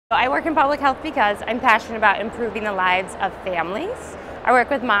I work in public health because I'm passionate about improving the lives of families. I work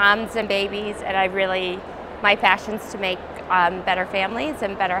with moms and babies, and my passion is to make better families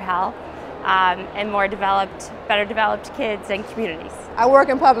and better health and better developed kids and communities. I work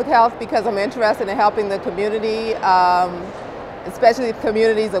in public health because I'm interested in helping the community, especially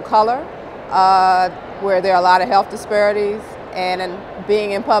communities of color, where there are a lot of health disparities. And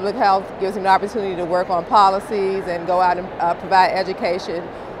being in public health gives me an opportunity to work on policies and go out and provide education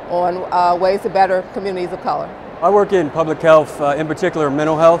on ways to better communities of color. I work in public health, in particular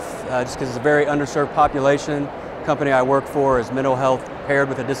mental health, just because it's a very underserved population. The company I work for is mental health paired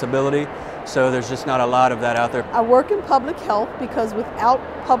with a disability, so there's just not a lot of that out there. I work in public health because without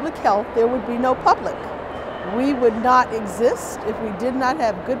public health there would be no public. We would not exist if we did not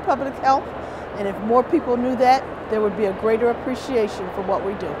have good public health, and if more people knew that, there would be a greater appreciation for what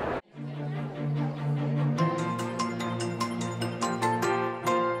we do.